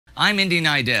I'm Indy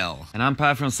Neidells. And I'm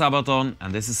Per from Sabaton,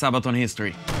 and this is Sabaton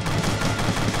History.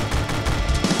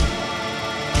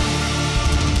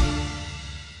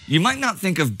 You might not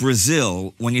think of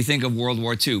Brazil when you think of World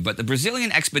War II, but the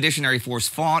Brazilian Expeditionary Force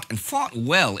fought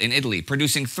well in Italy,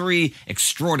 producing 3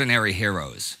 extraordinary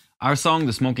heroes. Our song,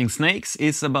 The Smoking Snakes,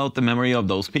 is about the memory of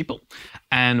those people.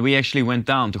 And we actually went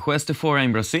down to Juez de Fora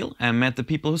in Brazil and met the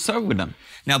people who served with them.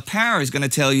 Now, Per is going to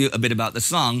tell you a bit about the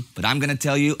song, but I'm going to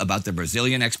tell you about the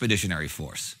Brazilian Expeditionary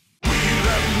Force. We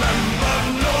remember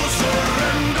no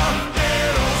surrender,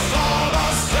 heroes of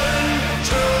our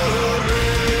century.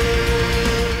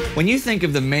 When you think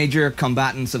of the major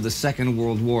combatants of the Second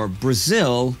World War,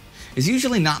 Brazil is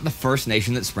usually not the first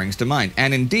nation that springs to mind.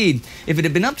 And indeed, if it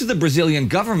had been up to the Brazilian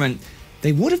government,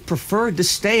 they would have preferred to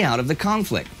stay out of the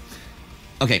conflict.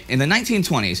 Okay, in the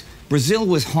 1920s, Brazil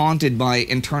was haunted by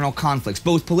internal conflicts,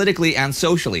 both politically and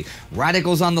socially.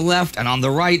 Radicals on the left and on the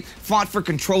right fought for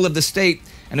control of the state,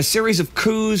 and a series of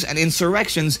coups and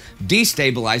insurrections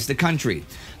destabilized the country.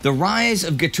 The rise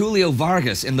of Getulio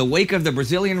Vargas in the wake of the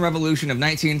Brazilian Revolution of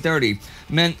 1930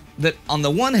 meant that, on the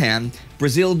one hand,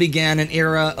 Brazil began an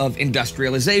era of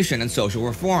industrialization and social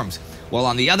reforms, while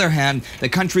on the other hand, the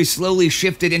country slowly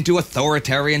shifted into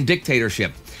authoritarian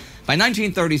dictatorship. By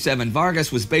 1937,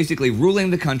 Vargas was basically ruling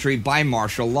the country by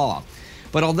martial law.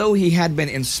 But although he had been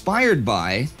inspired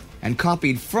by and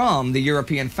copied from the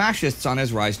European fascists on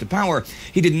his rise to power,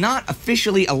 he did not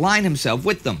officially align himself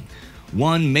with them.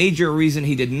 One major reason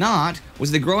he did not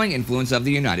was the growing influence of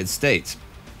the United States.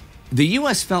 The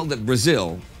U.S. felt that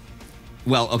Brazil,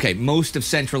 most of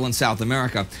Central and South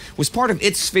America, was part of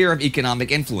its sphere of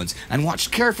economic influence and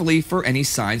watched carefully for any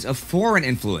signs of foreign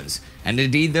influence. And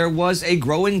indeed, there was a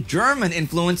growing German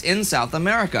influence in South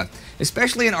America,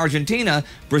 especially in Argentina,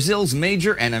 Brazil's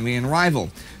major enemy and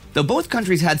rival. Though both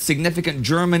countries had significant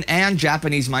German and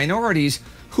Japanese minorities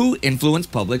who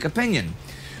influenced public opinion.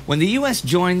 When the U.S.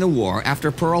 joined the war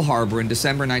after Pearl Harbor in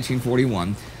December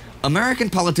 1941,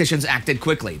 American politicians acted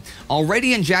quickly.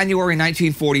 Already in January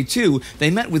 1942,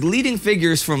 they met with leading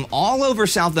figures from all over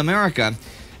South America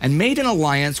and made an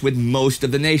alliance with most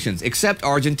of the nations, except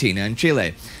Argentina and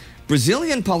Chile.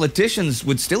 Brazilian politicians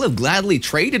would still have gladly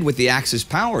traded with the Axis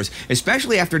powers,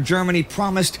 especially after Germany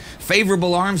promised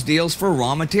favorable arms deals for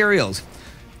raw materials.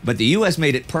 But the U.S.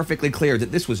 made it perfectly clear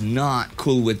that this was not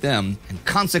cool with them, and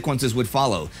consequences would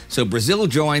follow. So Brazil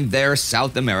joined their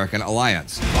South American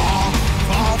alliance. Far,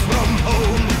 far from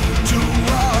home, to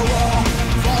our war,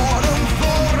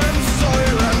 foreign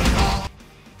soil.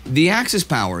 The Axis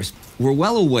powers were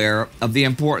well aware of the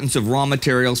importance of raw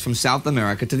materials from South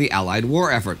America to the Allied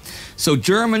war effort. So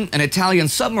German and Italian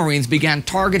submarines began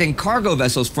targeting cargo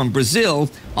vessels from Brazil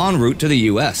en route to the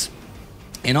U.S.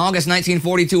 In August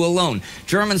 1942 alone,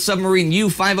 German submarine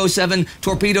U-507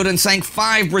 torpedoed and sank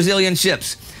 5 Brazilian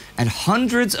ships, and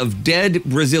hundreds of dead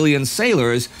Brazilian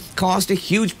sailors caused a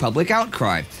huge public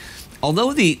outcry.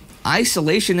 Although the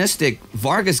isolationistic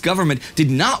Vargas government did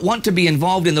not want to be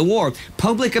involved in the war,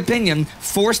 public opinion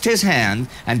forced his hand,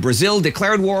 and Brazil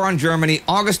declared war on Germany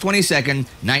August 22,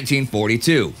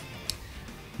 1942.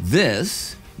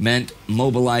 This meant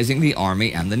mobilizing the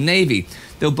army and the navy,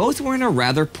 though both were in a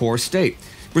rather poor state.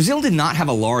 Brazil did not have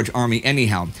a large army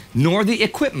anyhow, nor the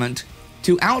equipment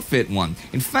to outfit one.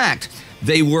 In fact,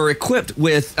 they were equipped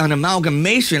with an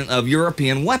amalgamation of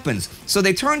European weapons, so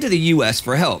they turned to the U.S.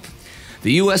 for help.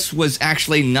 The U.S. was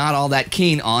actually not all that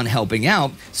keen on helping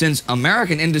out, since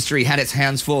American industry had its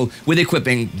hands full with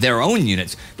equipping their own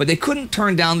units, but they couldn't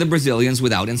turn down the Brazilians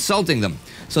without insulting them.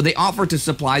 So they offered to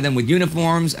supply them with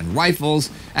uniforms and rifles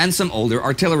and some older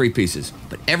artillery pieces,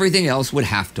 but everything else would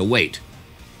have to wait.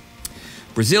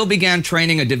 Brazil began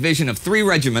training a division of 3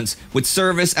 regiments with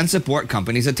service and support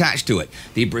companies attached to it,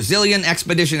 the Brazilian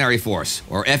Expeditionary Force,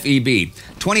 or FEB,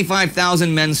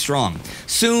 25,000 men strong.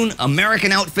 Soon,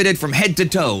 American outfitted from head to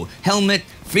toe, helmet,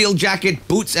 field jacket,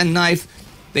 boots, and knife.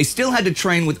 They still had to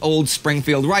train with old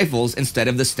Springfield rifles instead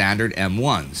of the standard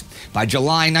M1s. By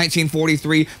July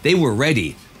 1943, they were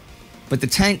ready. But the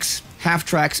tanks,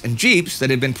 half-tracks, and jeeps that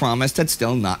had been promised had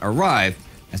still not arrived,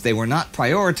 as they were not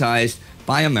prioritized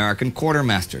by American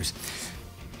quartermasters.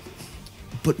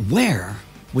 But where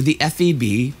would the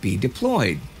FEB be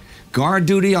deployed? Guard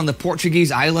duty on the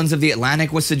Portuguese islands of the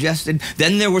Atlantic was suggested.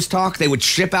 Then there was talk they would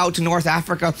ship out to North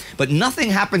Africa, but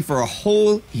nothing happened for a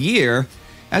whole year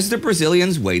as the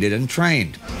Brazilians waited and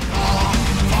trained. Far,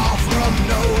 far from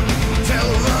known, tell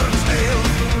their tale,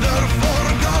 their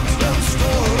forgotten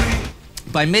story.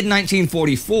 By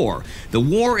mid-1944, the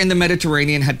war in the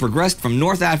Mediterranean had progressed from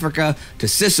North Africa to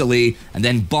Sicily and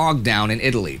then bogged down in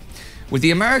Italy. With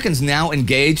the Americans now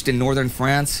engaged in northern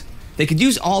France, They could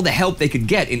use all the help they could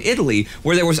get in Italy,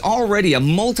 where there was already a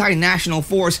multinational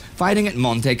force fighting at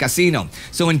Monte Cassino.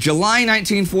 So in July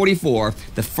 1944,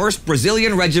 the 1st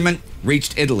Brazilian Regiment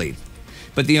reached Italy.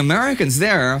 But the Americans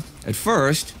there, at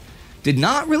first, did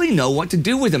not really know what to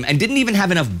do with them and didn't even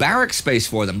have enough barrack space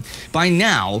for them. By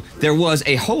now, there was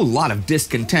a whole lot of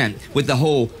discontent with the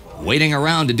whole waiting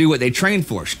around to do what they trained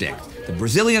for shtick. The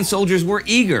Brazilian soldiers were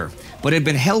eager, but had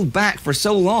been held back for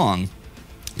so long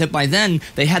that by then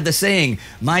they had the saying,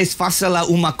 mais facila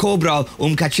uma cobra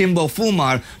cachimbo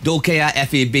fumar do que a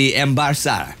FEB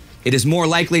embarsar. It is more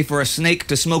likely for a snake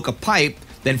to smoke a pipe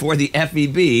than for the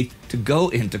FEB to go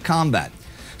into combat.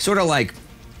 Sort of like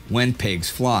when pigs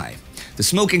fly. The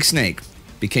smoking snake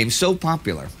became so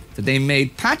popular that they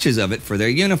made patches of it for their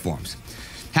uniforms.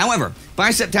 However,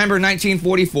 by September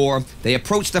 1944, they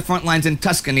approached the front lines in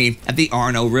Tuscany at the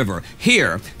Arno River.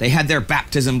 Here, they had their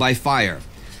baptism by fire.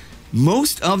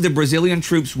 Most of the Brazilian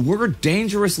troops were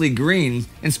dangerously green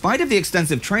in spite of the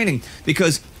extensive training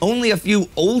because only a few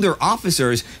older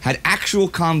officers had actual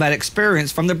combat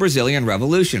experience from the Brazilian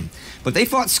Revolution. But they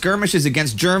fought skirmishes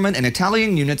against German and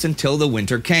Italian units until the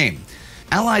winter came.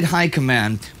 Allied High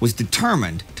Command was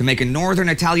determined to make a northern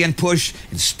Italian push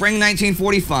in spring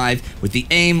 1945 with the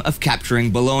aim of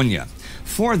capturing Bologna.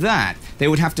 For that, they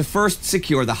would have to first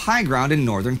secure the high ground in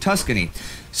northern Tuscany.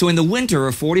 So in the winter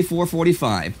of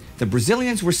 44-45, the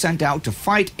Brazilians were sent out to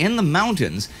fight in the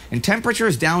mountains in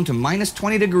temperatures down to minus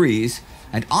 20 degrees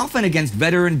and often against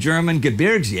veteran German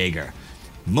Gebirgsjäger.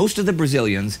 Most of the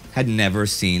Brazilians had never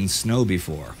seen snow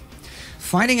before.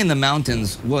 Fighting in the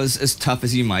mountains was as tough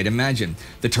as you might imagine.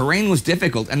 The terrain was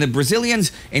difficult, and the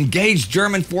Brazilians engaged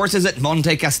German forces at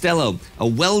Monte Castello, a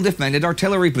well-defended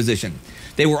artillery position.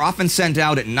 They were often sent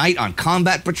out at night on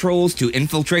combat patrols to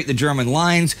infiltrate the German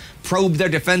lines, probe their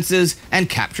defenses, and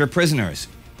capture prisoners.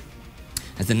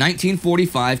 As the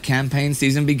 1945 campaign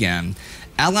season began,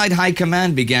 Allied High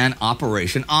Command began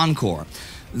Operation Encore.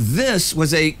 This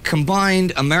was a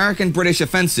combined American-British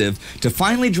offensive to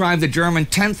finally drive the German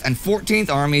 10th and 14th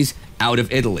armies out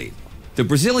of Italy. The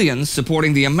Brazilians,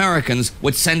 supporting the Americans,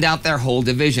 would send out their whole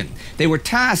division. They were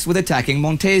tasked with attacking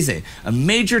Montese, a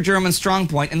major German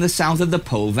strongpoint in the south of the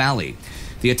Po Valley.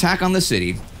 The attack on the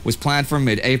city was planned for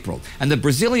mid-April, and the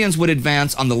Brazilians would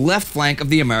advance on the left flank of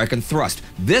the American thrust,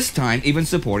 this time even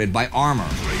supported by armor.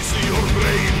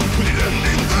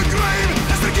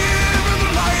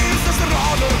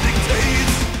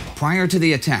 Prior to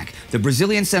the attack, the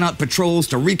Brazilians sent out patrols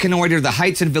to reconnoiter the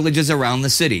heights and villages around the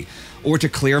city, or to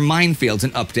clear minefields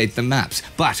and update the maps.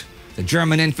 But the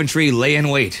German infantry lay in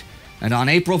wait, and on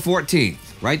April 14th,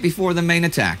 right before the main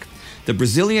attack, the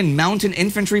Brazilian Mountain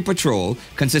Infantry Patrol,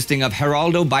 consisting of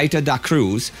Geraldo Baita da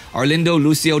Cruz, Arlindo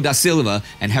Lucio da Silva,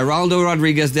 and Geraldo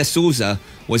Rodrigues de Souza,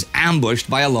 was ambushed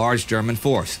by a large German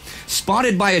force.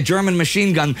 Spotted by a German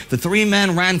machine gun, the three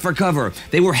men ran for cover.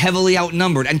 They were heavily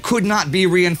outnumbered and could not be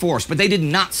reinforced, but they did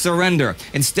not surrender.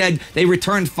 Instead, they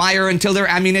returned fire until their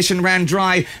ammunition ran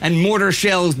dry and mortar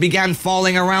shells began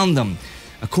falling around them.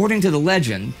 According to the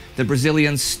legend, the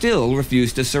Brazilians still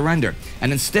refused to surrender,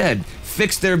 and instead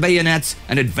fixed their bayonets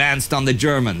and advanced on the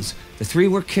Germans. The three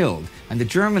were killed, and the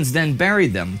Germans then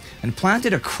buried them and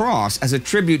planted a cross as a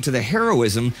tribute to the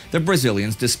heroism the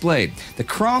Brazilians displayed. The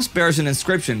cross bears an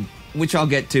inscription, which I'll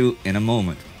get to in a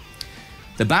moment.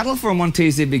 The battle for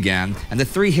Montese began, and the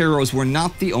three heroes were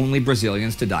not the only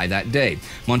Brazilians to die that day.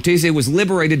 Montese was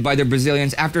liberated by the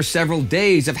Brazilians after several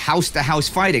days of house-to-house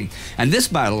fighting, and this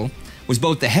battle was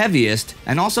both the heaviest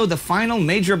and also the final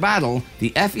major battle the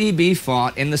FEB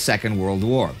fought in the Second World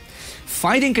War.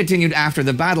 Fighting continued after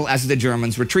the battle as the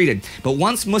Germans retreated, but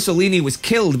once Mussolini was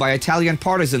killed by Italian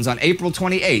partisans on April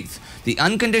 28th, the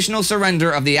unconditional surrender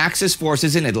of the Axis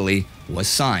forces in Italy was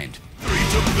signed.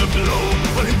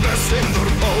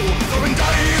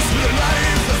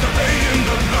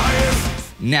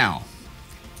 Now,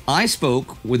 I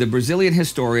spoke with a Brazilian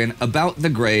historian about the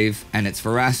grave and its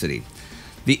veracity.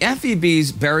 The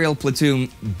FEB's burial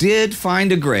platoon did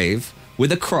find a grave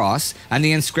with a cross and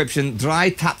the inscription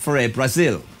Drei Tapfere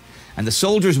Brasil, and the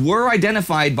soldiers were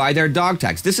identified by their dog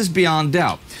tags. This is beyond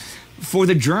doubt. For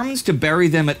the Germans to bury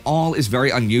them at all is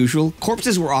very unusual.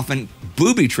 Corpses were often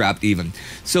booby-trapped even,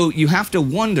 so you have to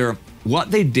wonder what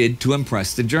they did to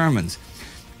impress the Germans.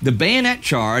 The bayonet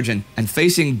charge and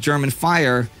facing German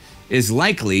fire is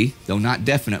likely, though not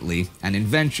definitely, an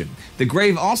invention. The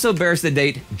grave also bears the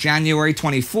date January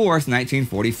 24th,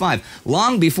 1945,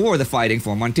 long before the fighting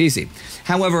for Montese.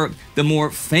 However, the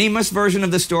more famous version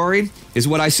of the story is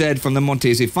what I said from the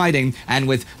Montese fighting, and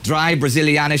with Drei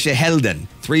Brasilianische Helden,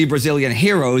 3 Brazilian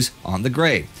heroes, on the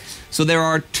grave. So there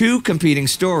are two competing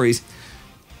stories.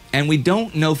 And we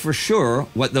don't know for sure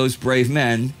what those brave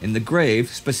men in the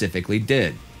grave specifically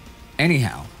did.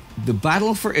 Anyhow, the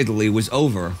battle for Italy was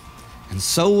over, and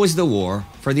so was the war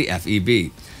for the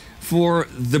FEB. For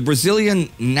the Brazilian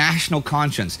national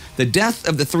conscience, the death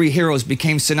of the three heroes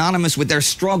became synonymous with their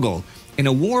struggle in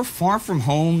a war far from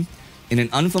home, in an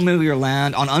unfamiliar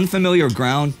land, on unfamiliar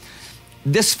ground.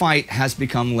 This fight has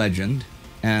become legend,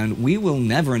 and we will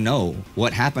never know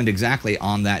what happened exactly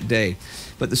on that day.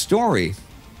 But the story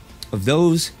of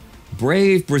those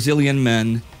brave Brazilian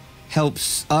men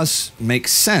helps us make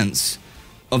sense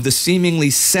of the seemingly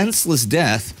senseless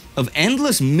death of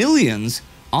endless millions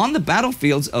on the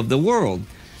battlefields of the world.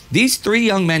 These three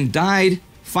young men died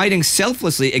fighting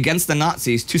selflessly against the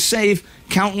Nazis to save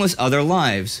countless other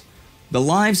lives, the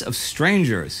lives of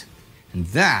strangers. And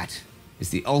that is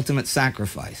the ultimate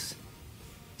sacrifice,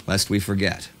 lest we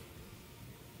forget.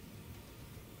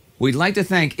 We'd like to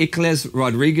thank Icles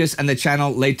Rodriguez and the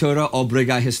channel Leitura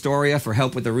Obriga Historia for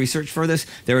help with the research for this.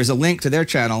 There is a link to their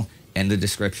channel in the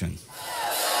description.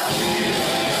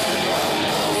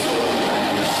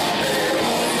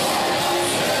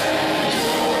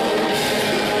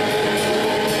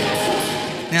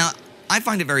 Now, I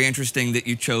find it very interesting that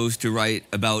you chose to write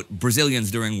about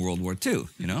Brazilians during World War II,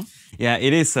 you know? Yeah,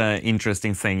 it is an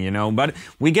interesting thing, you know, but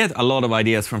we get a lot of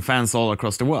ideas from fans all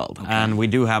across the world, and we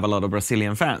do have a lot of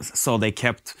Brazilian fans, so they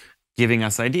kept giving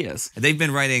us ideas. They've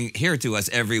been writing here to us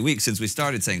every week since we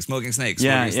started saying smoking snakes.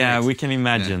 Yeah, we can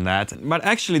imagine that. But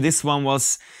actually this one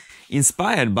was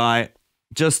inspired by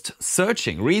just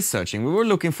researching. We were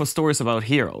looking for stories about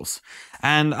heroes.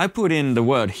 And I put in the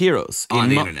word heroes. On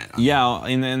the internet. Yeah,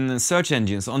 in search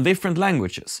engines on different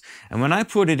languages. And when I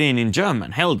put it in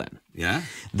German, Helden,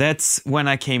 that's when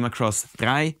I came across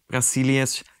Drei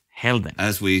Brasiliens Helden.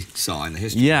 As we saw in the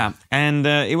history. Yeah, and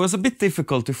it was a bit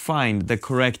difficult to find the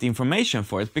correct information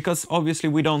for it because obviously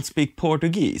we don't speak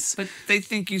Portuguese. But they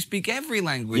think you speak every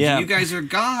language. Yeah. You guys are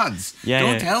gods. Yeah,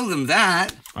 don't tell them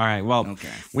that. All right, well,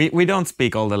 we don't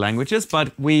speak all the languages,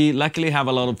 but we luckily have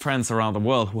a lot of friends around the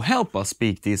world who help us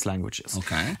speak these languages.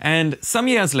 Okay. And some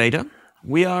years later,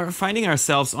 we are finding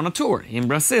ourselves on a tour in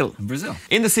Brazil. Brazil.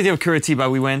 In the city of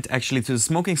Curitiba, we went actually to the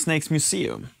Smoking Snakes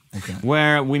Museum. Okay.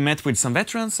 Where we met with some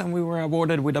veterans and we were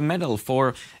awarded with a medal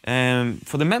for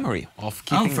the memory of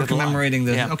keeping for commemorating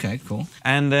the... Yeah. Okay, cool.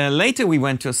 And later we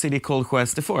went to a city called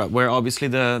Juez de Fora, where obviously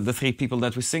the three people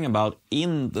that we sing about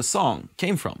in the song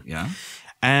came from. Yeah.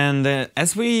 And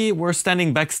as we were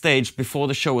standing backstage before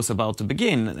the show was about to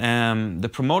begin, the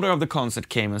promoter of the concert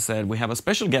came and said, "We have a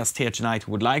special guest here tonight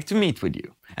who would like to meet with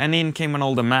you." And in came an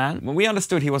older man. Well, we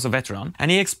understood he was a veteran.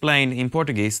 And he explained in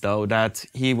Portuguese, though, that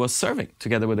he was serving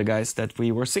together with the guys that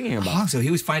we were singing about. Oh, so he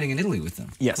was fighting in Italy with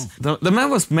them. Yes. The man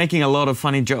was making a lot of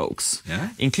funny jokes,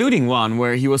 including one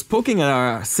where he was poking at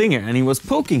our singer and he was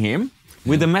poking him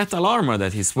with the metal armor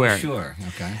that he's wearing. Sure,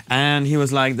 okay. And he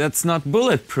was like, "That's not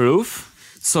bulletproof,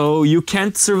 so you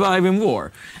can't survive in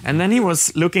war." And then he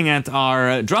was looking at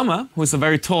our drummer, who's a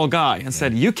very tall guy, and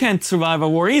said, "You can't survive a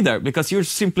war either, because you're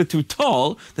simply too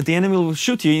tall that the enemy will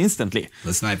shoot you instantly."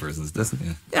 The snipers and stuff.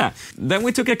 Yeah. Then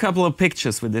we took a couple of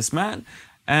pictures with this man.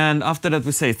 And after that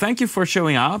we say, "Thank you for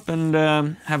showing up and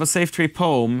have a safe trip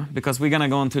home, because we're going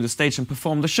to go onto the stage and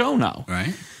perform the show now."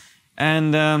 Right.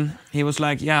 And he was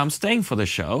like, "Yeah, I'm staying for the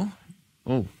show."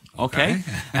 Oh, okay.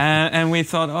 And we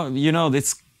thought, oh, you know,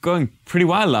 it's going pretty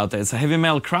wild out there. It's a heavy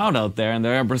metal crowd out there, and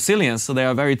they are Brazilians, so they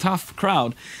are a very tough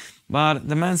crowd. But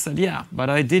the man said, "Yeah, but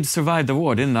I did survive the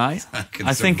war, didn't I?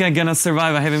 I think I'm gonna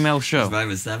survive a heavy metal show." Survive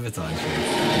a Sabaton show.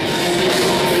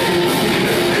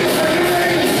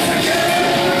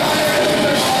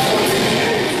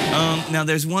 Now,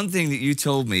 there's one thing that you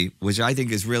told me, which I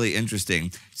think is really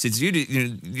interesting. Since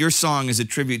your song is a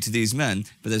tribute to these men,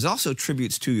 but there's also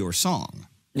tributes to your song.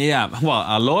 Yeah, well,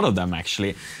 a lot of them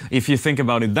actually. If you think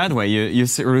about it that way, you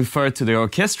refer to the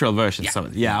orchestral versions of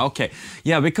it. Yeah, okay.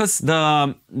 Yeah, because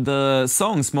the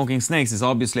song Smoking Snakes is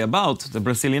obviously about the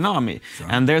Brazilian army. Sure.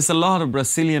 And there's a lot of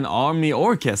Brazilian army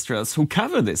orchestras who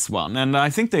cover this one. And I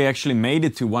think they actually made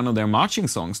it to one of their marching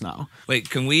songs now. Wait,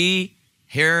 can we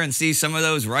hear and see some of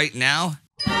those right now?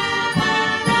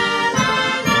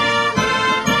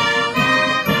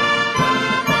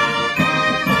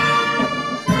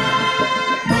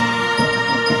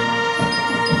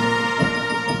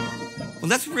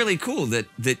 That's really cool that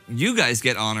you guys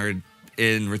get honored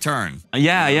in return.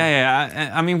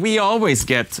 Yeah. I mean, we always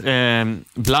get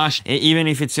blushed, even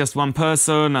if it's just one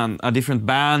person and a different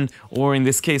band, or in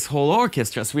this case, whole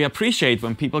orchestras. We appreciate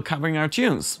when people covering our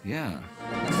tunes. Yeah.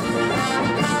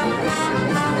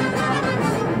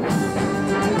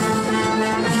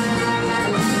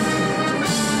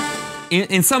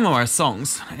 In some of our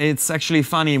songs, it's actually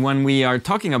funny when we are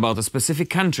talking about a specific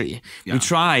country. Yeah. We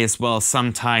try as well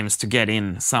sometimes to get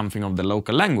in something of the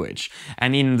local language.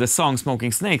 And in the song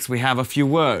Smoking Snakes, we have a few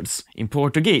words in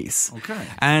Portuguese. Okay.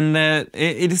 And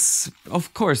it is,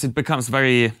 of course, it becomes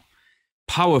very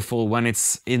powerful when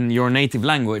it's in your native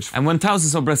language. And when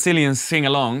thousands of Brazilians sing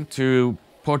along to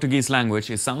Portuguese language,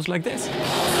 it sounds like this.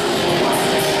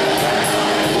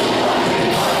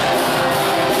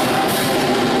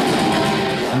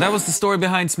 And that was the story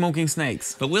behind Smoking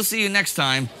Snakes. But we'll see you next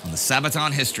time on the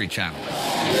Sabaton History Channel.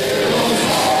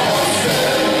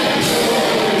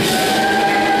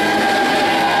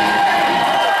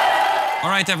 All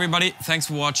right, everybody, thanks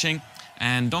for watching.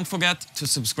 And don't forget to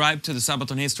subscribe to the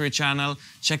Sabaton History channel,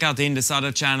 check out the Indy's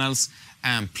other channels,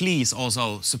 and please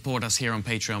also support us here on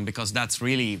Patreon, because that's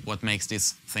really what makes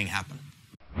this thing happen.